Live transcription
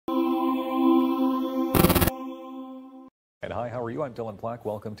And hi, how are you? I'm Dylan Plack.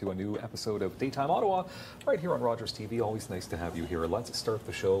 Welcome to a new episode of Daytime Ottawa, right here on Rogers TV. Always nice to have you here. Let's start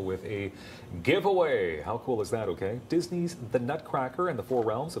the show with a giveaway. How cool is that, okay? Disney's The Nutcracker and the Four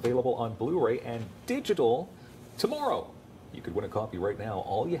Realms, available on Blu-ray and digital tomorrow. You could win a copy right now.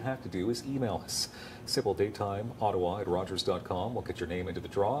 All you have to do is email us. Simple daytimeottawa@rogers.com. We'll get your name into the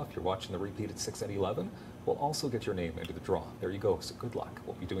draw. If you're watching the repeat at 6 and 11, we'll also get your name into the draw. There you go. So good luck.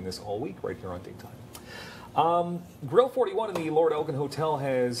 We'll be doing this all week right here on Daytime. Grill 41 in the Lord Elgin Hotel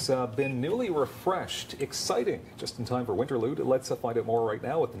has been newly refreshed. Exciting. Just in time for Winterlude. Let's find out more right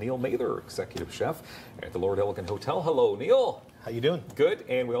now with Neil Mather, Executive Chef at the Lord Elgin Hotel. Hello, Neil. How you doing? Good.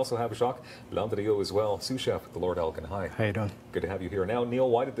 And we also have Jacques Landriault as well, sous chef at the Lord Elgin. Hi. How you doing? Good to have you here. Now, Neil,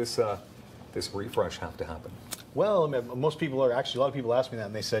 why did this refresh have to happen? Well, I mean, a lot of people asked me that,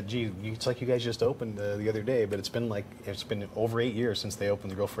 and they said, "Gee, it's like you guys just opened the other day," but it's been over 8 years since they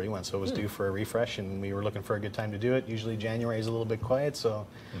opened the Grill 41, so it was due for a refresh, and we were looking for a good time to do it. Usually January is a little bit quiet, so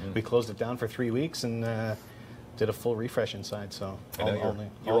we closed it down for 3 weeks and did a full refresh inside. So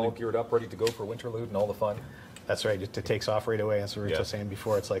you're all geared up, ready to go for Winterlude and all the fun. That's right. It takes off right away. As we were just saying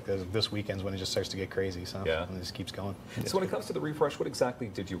before, it's like this weekend's when it just starts to get crazy. So and it just keeps going. So when it comes to the refresh, what exactly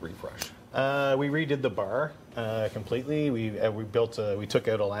did you refresh? We redid the bar completely. We took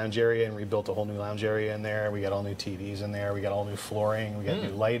out a lounge area and rebuilt a whole new lounge area in there. We got all new TVs in there. We got all new flooring. We got new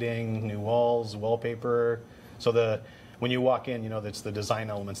lighting, new walls, wallpaper. So when you walk in, you know, it's the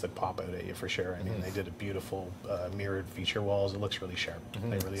design elements that pop out at you for sure. I mean, they did a beautiful mirrored feature walls. It looks really sharp.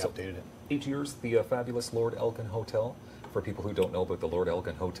 They really updated it. 8 years, the fabulous Lord Elgin Hotel. For people who don't know about the Lord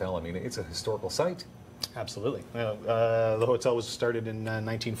Elgin Hotel, I mean, it's a historical site. Absolutely. The hotel was started in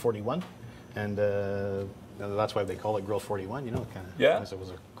 1941, and that's why they call it Grill 41. You know, kind of. Yeah. It was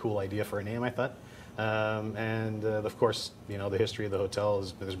a cool idea for a name, I thought. Of course, you know, the history of the hotel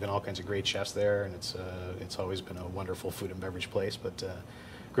is there's been all kinds of great chefs there, and it's always been a wonderful food and beverage place. But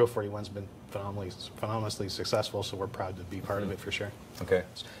Grill 41's been phenomenally successful, so we're proud to be part of it for sure. Okay,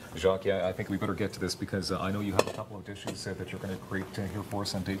 Jacques. Yeah, I think we better get to this because I know you have a couple of dishes that you're going to create here for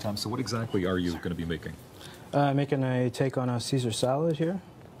us on Daytime. So what exactly are you going to be making? Making a take on a Caesar salad here.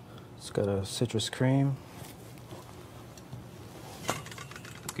 It's got a citrus cream.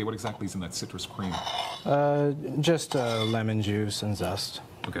 Okay, what exactly is in that citrus cream? Just lemon juice and zest.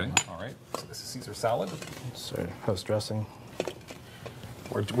 Okay, all right. So this is Caesar salad. Sorry, house dressing.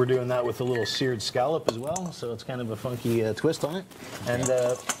 We're doing that with a little seared scallop as well, so it's kind of a funky twist on it. And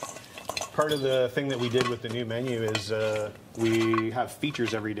part of the thing that we did with the new menu is we have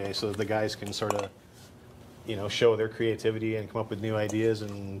features every day so that the guys can sort of, you know, show their creativity and come up with new ideas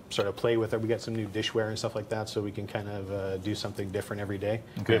and sort of play with it. We got some new dishware and stuff like that, so we can kind of do something different every day.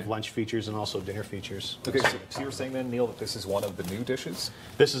 Okay. We have lunch features and also dinner features. Okay, so you're saying then, Neil, that this is one of the new dishes?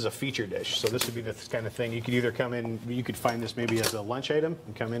 This is a feature dish, so this would be the kind of thing you could either come in, you could find this maybe as a lunch item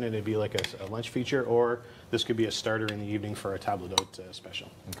and come in and it'd be like a lunch feature, or this could be a starter in the evening for a table d'hote special.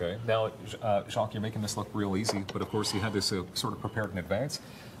 Okay, now, Jacques, you're making this look real easy, but of course you had this sort of prepared in advance.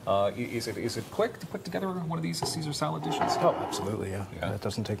 Is it quick to put together one of these Caesar salad dishes? Oh, absolutely, yeah. That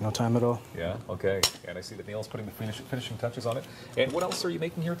doesn't take no time at all. Yeah, okay. And I see that Neil's putting the finishing touches on it. And what else are you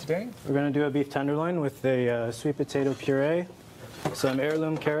making here today? We're going to do a beef tenderloin with a sweet potato puree, some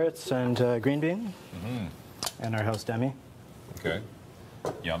heirloom carrots and green bean, and our house demi. Okay.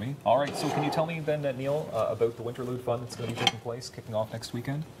 Yummy. All right, so can you tell me then, Neil, about the Winterlude fun that's going to be taking place, kicking off next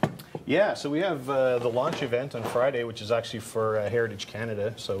weekend? Yeah, so we have the launch event on Friday, which is actually for Heritage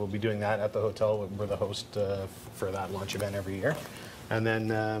Canada. So we'll be doing that at the hotel. We're the host for that launch event every year. And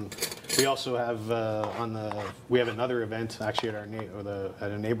then we also have we have another event actually at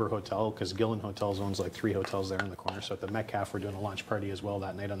a neighbor hotel, because Gillen Hotels owns like 3 hotels there in the corner. So at the Metcalf, we're doing a launch party as well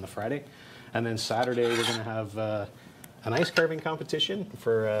that night on the Friday. And then Saturday we're going to have an ice carving competition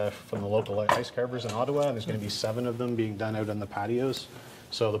from the local ice carvers in Ottawa, and there's going to be 7 of them being done out on the patios.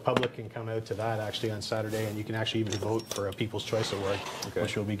 So the public can come out to that actually on Saturday, and you can actually even vote for a People's Choice Award,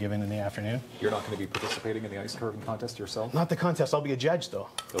 which will be given in the afternoon. You're not going to be participating in the ice carving contest yourself? Not the contest. I'll be a judge, though.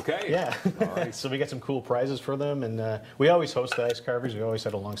 Okay. Yeah. All right. So we get some cool prizes for them, and we always host the ice carvers. We always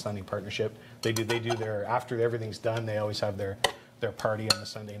had a long-standing partnership. They do their, after everything's done, they always have their party on the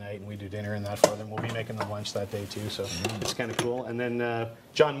Sunday night, and we do dinner and that for them. We'll be making them lunch that day too, so it's kind of cool. And then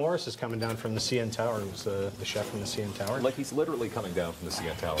John Morris is coming down from the CN Tower. Who's the chef from the CN Tower. Like he's literally coming down from the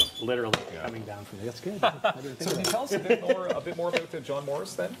CN Tower. Literally coming down from there. That's good. I didn't think so can you tell us a bit more about John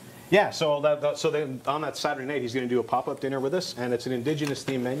Morris then? Yeah, so then on that Saturday night, he's going to do a pop-up dinner with us, and it's an Indigenous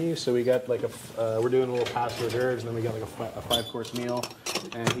themed menu. So we got like we're doing a little pasta hors d'oeuvres, and then we got like a 5-course meal,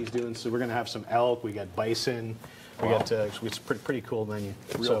 and he's doing. So we're going to have some elk. We got bison. We got it's a pretty cool menu.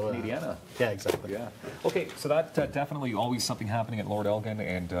 Real Canadiana. Yeah, exactly. Yeah. Okay, so that definitely always something happening at Lord Elgin,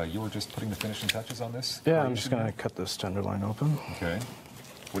 and you were just putting the finishing touches on this? Yeah, I'm just going to cut this tenderloin open. Okay.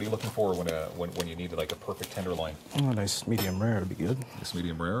 What are you looking for when you need like a perfect tenderloin? Oh, a nice medium rare would be good. This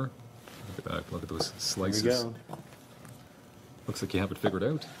medium rare. Look at that. Look at those slices. There we go. Looks like you have it figured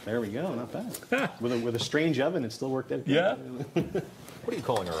out. There we go. Not bad. with a strange oven, it still worked out. Yeah. What are you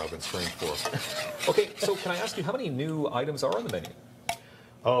calling our oven strange for? Okay, so can I ask you how many new items are on the menu?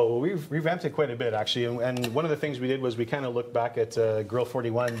 Oh, well, we've revamped it quite a bit actually, and one of the things we did was we kind of looked back at Grill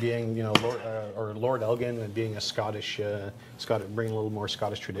 41 being, you know, Lord Elgin and being a Scottish, bringing a little more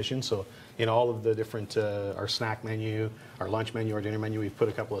Scottish tradition. So in all of the different our snack menu, our lunch menu, our dinner menu, we've put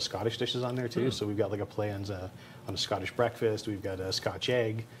a couple of Scottish dishes on there too. So we've got like a play on a Scottish breakfast. We've got a Scotch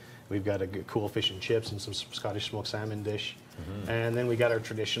egg. We've got a cool fish and chips and some Scottish smoked salmon dish. And then we got our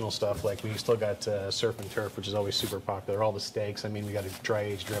traditional stuff, like we still got surf and turf, which is always super popular. All the steaks. I mean, we got a dry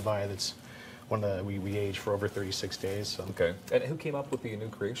aged ribeye that's one of the, we aged for over 36 days. So. Okay. And who came up with the new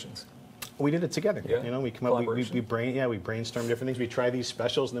creations? We did it together. Yeah. You know, we come up, we brainstorm different things. We try these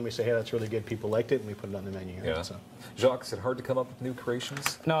specials, and then we say, hey, that's really good. People liked it, and we put it on the menu. Yeah. Right? So. Jacques, is it hard to come up with new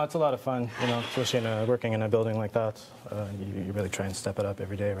creations? No, it's a lot of fun, you know, especially working in a building like that. You really try and step it up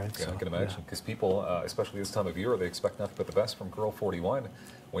every day, right? Yeah, so, I can imagine. Because people, especially this time of year, they expect nothing but the best from Grill 41.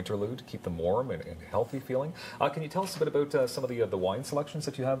 Winterlude, keep them warm and healthy feeling. Can you tell us a bit about some of the wine selections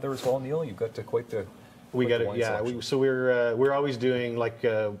that you have there as well, Neil? You've got quite the... We got it, yeah. So we're always doing like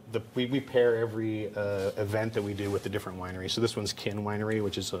we pair every event that we do with the different wineries. So this one's Kin Winery,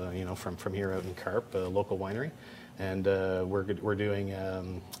 which is you know from here out in Carp, a local winery, and we're doing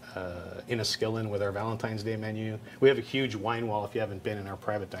Inniskillen with our Valentine's Day menu. We have a huge wine wall if you haven't been in our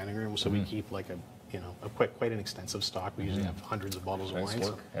private dining room. So we keep like quite an extensive stock. We usually have hundreds of bottles of wine.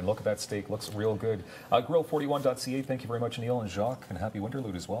 So. And look at that steak, looks real good. Grill41.ca, thank you very much, Neil and Jacques, and happy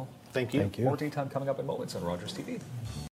Winterlude as well. Thank you. Thank you. More daytime coming up in moments on Rogers TV.